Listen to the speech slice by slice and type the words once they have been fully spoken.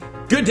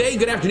Good day,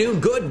 good afternoon,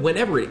 good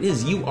whenever it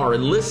is you are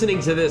listening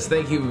to this.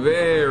 Thank you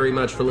very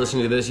much for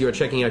listening to this. You are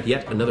checking out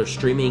yet another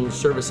streaming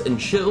service and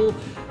chill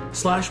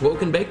 /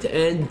 Woke and Baked.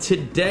 And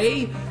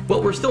today,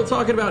 well, we're still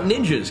talking about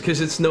ninjas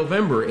because it's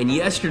November. And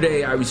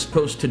yesterday I was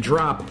supposed to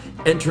drop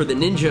Enter the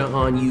Ninja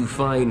on you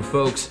fine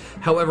folks.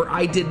 However,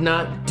 I did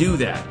not do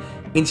that.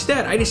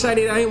 Instead, I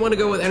decided I didn't want to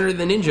go with Enter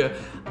the Ninja.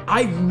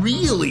 I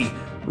really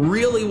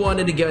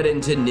wanted to get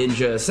into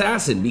Ninja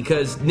Assassin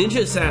because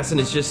Ninja Assassin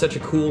is just such a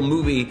cool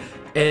movie,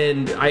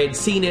 and I had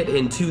seen it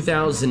in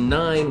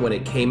 2009 when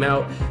it came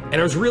out, and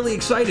I was really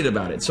excited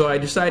about it. So I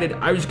decided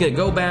I was going to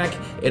go back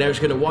and I was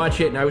going to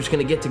watch it, and I was going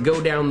to get to go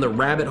down the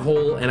rabbit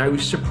hole, and I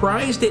was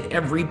surprised at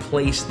every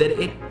place that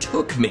it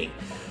took me.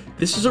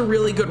 This is a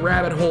really good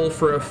rabbit hole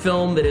for a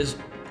film that is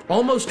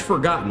almost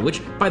forgotten,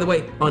 which, by the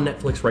way, on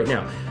Netflix right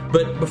now.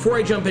 But before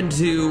I jump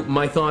into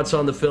my thoughts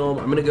on the film,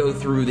 I'm going to go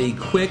through the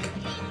quick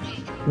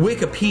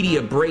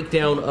Wikipedia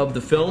breakdown of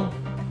the film.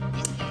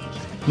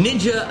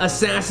 Ninja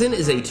Assassin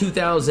is a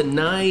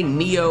 2009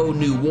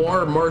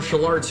 neo-noir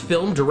martial arts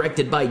film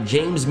directed by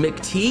James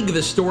McTeague.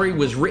 The story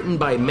was written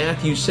by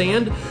Matthew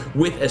Sand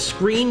with a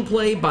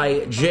screenplay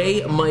by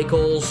J.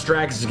 Michael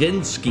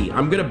Straczynski.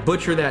 I'm going to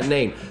butcher that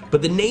name,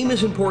 but the name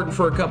is important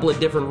for a couple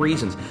of different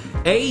reasons.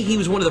 A, he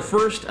was one of the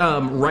first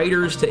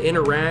writers to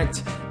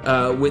interact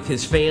with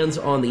his fans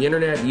on the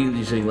internet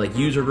using like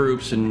user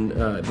groups, and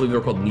I believe they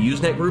were called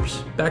Usenet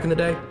groups back in the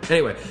day.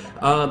 Anyway,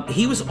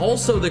 he was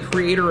also the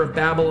creator of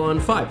Babylon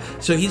 5.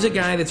 So he's a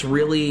guy that's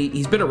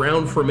he's been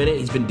around for a minute.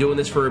 He's been doing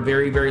this for a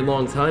very, very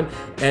long time.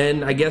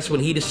 And I guess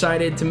when he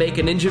decided to make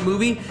a ninja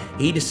movie,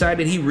 he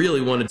decided he really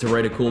wanted to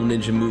write a cool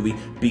ninja movie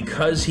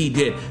because he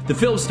did. The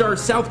film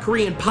stars South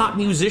Korean pop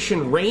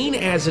musician Rain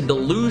as a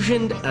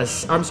disillusioned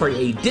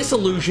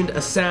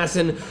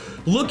assassin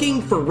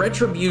looking for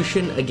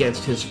retribution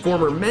against his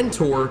former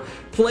mentor,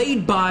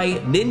 played by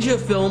ninja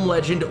film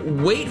legend,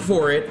 wait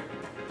for it,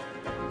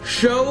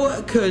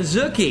 Sho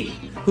Kazuki,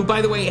 who,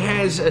 by the way,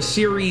 has a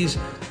series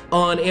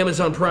on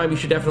Amazon Prime. You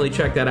should definitely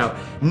check that out.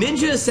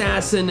 Ninja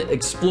Assassin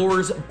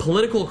explores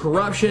political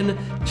corruption,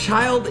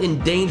 child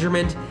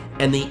endangerment,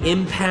 and the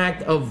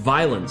impact of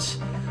violence.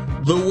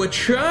 The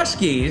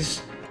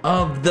Wachowskis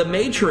of The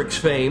Matrix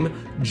fame,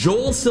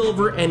 Joel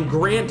Silver and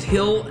Grant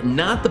Hill,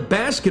 not the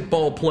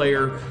basketball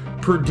player,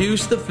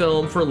 produced the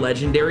film for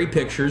Legendary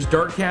Pictures,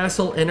 Dark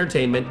Castle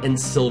Entertainment, and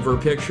Silver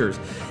Pictures.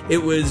 It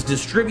was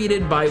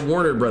distributed by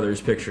Warner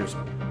Brothers Pictures.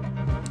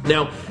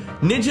 Now,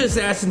 Ninja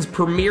Assassins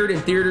premiered in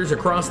theaters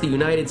across the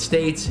United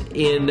States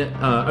on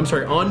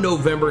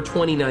November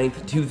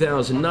 29th,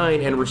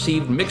 2009, and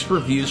received mixed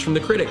reviews from the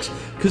critics,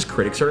 because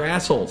critics are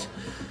assholes.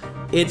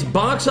 Its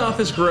box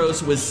office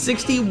gross was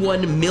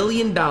 $61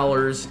 million,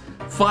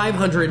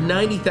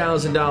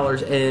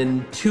 $590,000,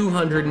 and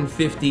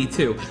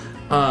 $252.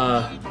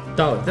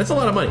 That's a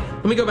lot of money.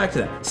 Let me go back to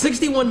that.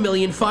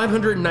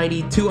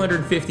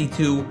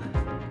 $61,590,252.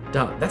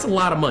 That's a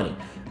lot of money.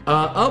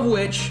 Of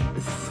which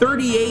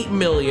 $38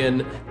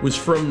 million was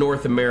from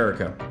North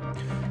America.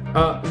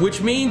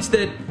 Which means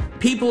that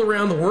people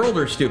around the world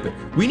are stupid.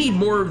 We need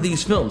more of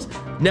these films.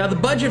 Now, the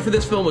budget for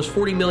this film was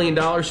 $40 million,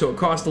 so it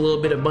cost a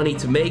little bit of money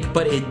to make,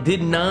 but it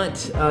did not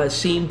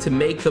seem to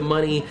make the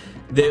money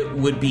that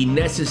would be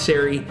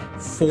necessary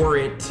for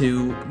it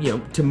to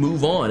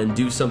move on and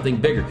do something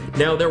bigger.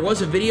 Now, there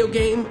was a video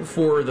game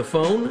for the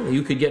phone.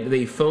 You could get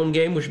the phone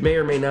game, which may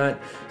or may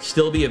not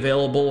still be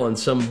available on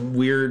some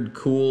weird,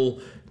 cool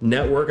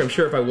network. I'm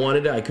sure if I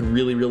wanted it, I could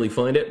really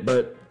find it,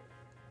 but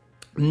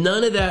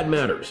none of that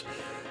matters.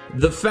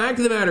 The fact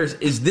of the matter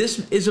is this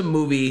is a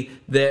movie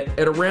that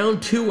at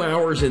around 2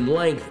 hours in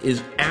length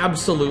is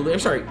absolutely, I'm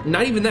sorry,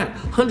 not even that,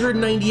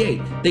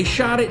 198. They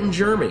shot it in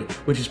Germany,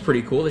 which is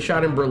pretty cool. They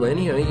shot in Berlin.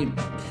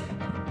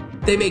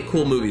 They make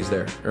cool movies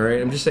there, all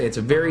right? I'm just saying, it's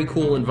a very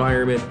cool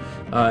environment.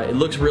 It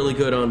looks really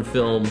good on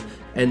film,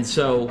 and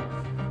so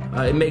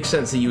it makes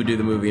sense that you would do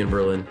the movie in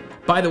Berlin.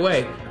 By the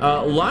way,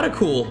 a lot of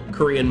cool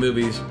Korean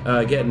movies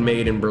getting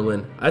made in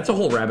Berlin. That's a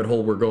whole rabbit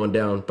hole we're going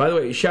down. By the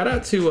way, shout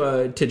out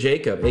to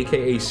Jacob,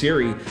 a.k.a.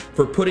 Siri,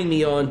 for putting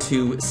me on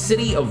to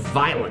City of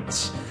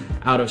Violence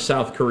out of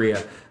South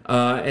Korea.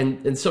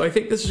 And so I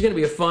think this is going to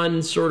be a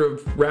fun sort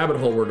of rabbit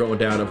hole we're going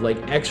down of like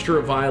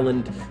extra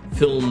violent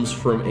films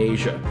from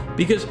Asia.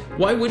 Because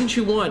why wouldn't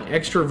you want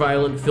extra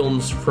violent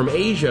films from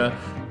Asia?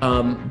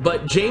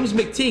 But James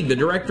McTeague, the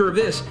director of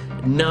this,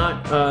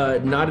 not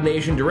an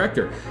Asian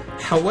director.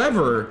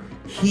 However,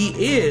 he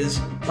is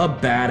a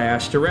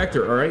badass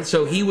director, all right?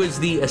 So he was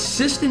the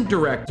assistant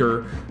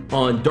director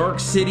on Dark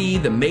City,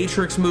 the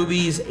Matrix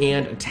movies,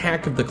 and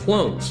Attack of the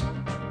Clones.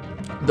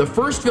 The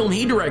first film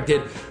he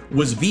directed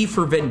was V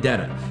for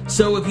Vendetta.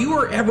 So if you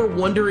are ever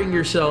wondering to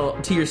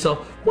yourself,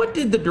 what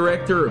did the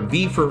director of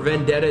V for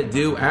Vendetta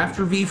do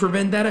after V for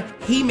Vendetta?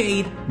 He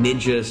made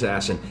Ninja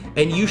Assassin,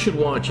 and you should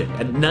watch it.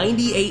 At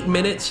 98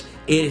 minutes,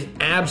 it is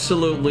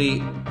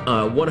absolutely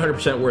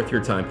 100% worth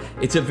your time.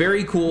 It's a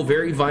very cool,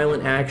 very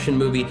violent action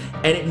movie,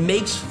 and it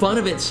makes fun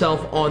of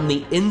itself on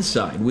the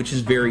inside, which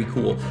is very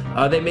cool.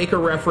 They make a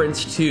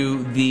reference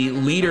to the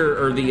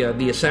leader, or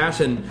the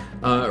assassin,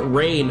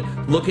 Rain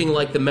looking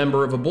like the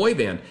member of a boy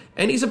band.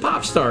 And he's a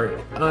pop star,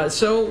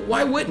 so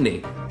why wouldn't he?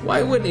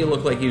 Why wouldn't he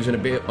look like he was in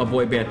a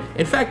boy band?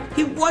 In fact,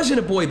 he was in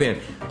a boy band.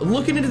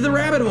 Looking into the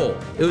rabbit hole.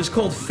 It was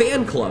called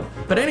Fan Club.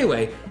 But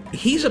anyway,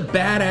 he's a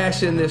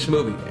badass in this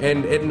movie.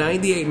 And at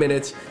 98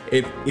 minutes,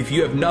 if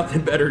you have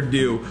nothing better to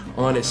do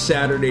on a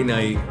Saturday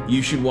night,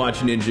 you should watch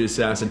Ninja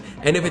Assassin.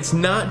 And if it's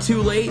not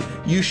too late,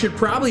 you should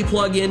probably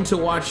plug in to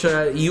watch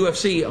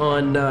UFC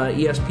on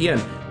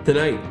ESPN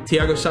tonight.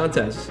 Thiago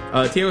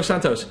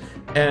Santos.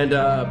 And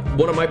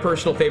one of my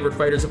personal favorite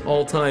fighters of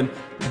all time,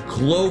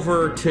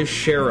 Glover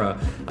Teixeira,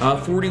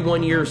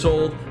 41 years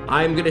old.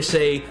 I'm going to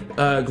say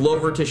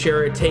Glover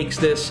Teixeira takes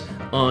this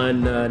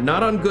on,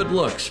 not on good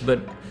looks,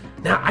 but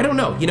now, I don't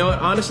know. You know what?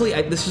 Honestly,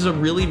 this is a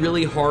really,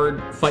 really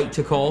hard fight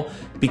to call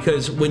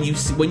because when you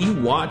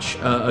watch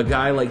a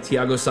guy like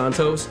Thiago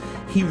Santos,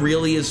 he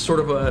really is sort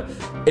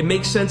of it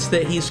makes sense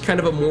that he's kind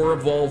of a more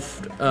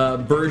evolved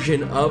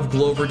version of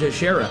Glover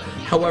Teixeira.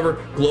 However,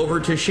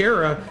 Glover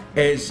Teixeira,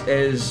 as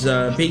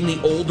being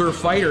the older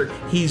fighter,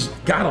 he's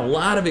got a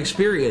lot of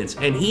experience,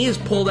 and he has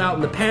pulled out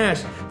in the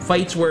past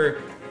fights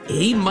where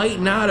he might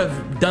not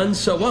have done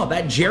so well.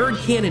 That Jared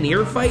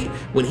Cannonier fight,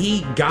 when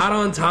he got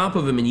on top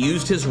of him and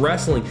used his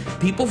wrestling,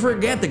 people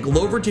forget that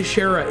Glover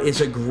Teixeira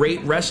is a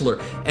great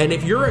wrestler. And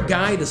if you're a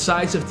guy the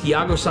size of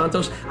Thiago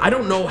Santos, I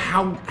don't know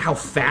how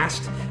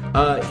fast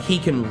he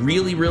can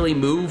really, really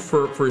move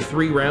for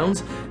 3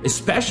 rounds,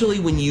 especially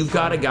when you've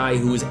got a guy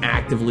who is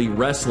actively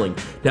wrestling.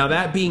 Now,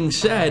 that being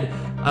said,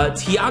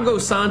 Thiago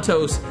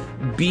Santos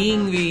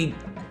being the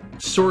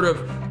sort of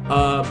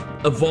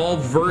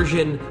evolved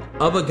version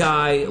of a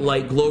guy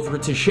like Glover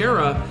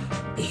Teixeira,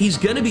 he's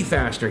going to be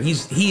faster.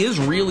 He is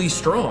really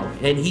strong,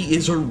 and he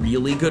is a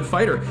really good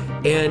fighter.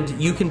 And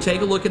you can take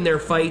a look in their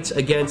fights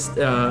against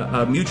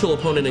a mutual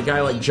opponent, a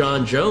guy like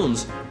John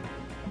Jones,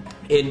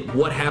 in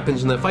what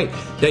happens in that fight.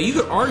 Now, you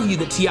could argue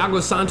that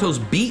Thiago Santos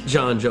beat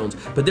John Jones,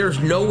 but there's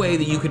no way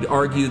that you could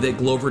argue that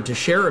Glover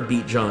Teixeira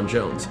beat John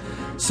Jones.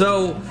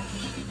 So,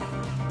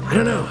 I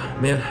don't know,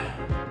 man.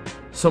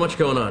 So much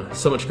going on.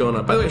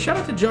 By the way, shout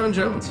out to John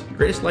Jones,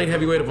 greatest light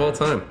heavyweight of all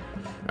time.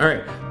 All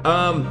right.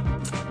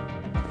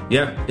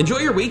 Yeah. Enjoy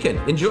your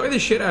weekend. Enjoy the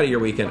shit out of your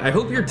weekend. I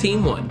hope your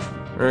team won.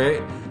 All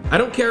right. I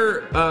don't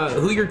care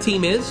who your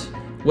team is,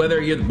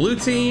 whether you're the blue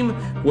team,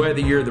 whether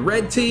you're the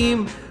red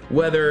team,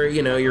 whether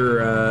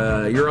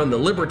you're on the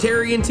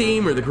Libertarian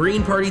team or the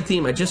Green Party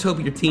team. I just hope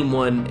your team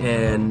won,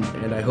 and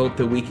I hope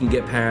that we can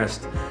get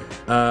past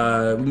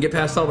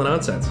all the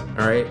nonsense,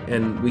 all right?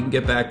 And we can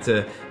get back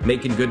to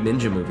making good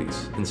ninja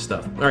movies and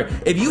stuff. All right,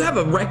 if you have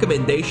a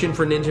recommendation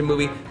for a ninja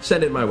movie,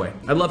 send it my way.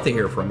 I'd love to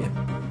hear from you.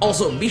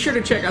 Also, be sure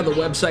to check out the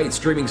website,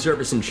 streaming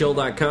service and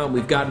chill.com.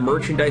 We've got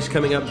merchandise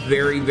coming up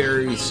very,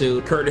 very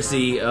soon,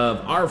 courtesy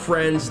of our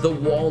friends, the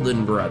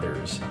Walden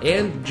Brothers,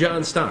 and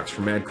John Stocks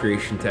from Mad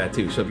Creation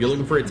Tattoo. So if you're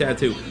looking for a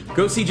tattoo,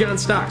 go see John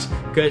Stocks,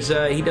 because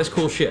he does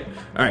cool shit.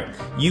 All right,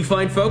 you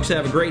fine folks,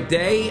 have a great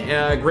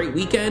day, great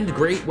weekend,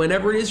 great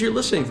whenever it is you're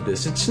listening to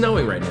this. It's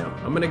snowing right now.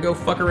 I'm going to go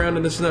fuck around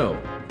in the snow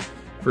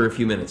for a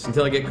few minutes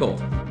until I get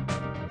cold.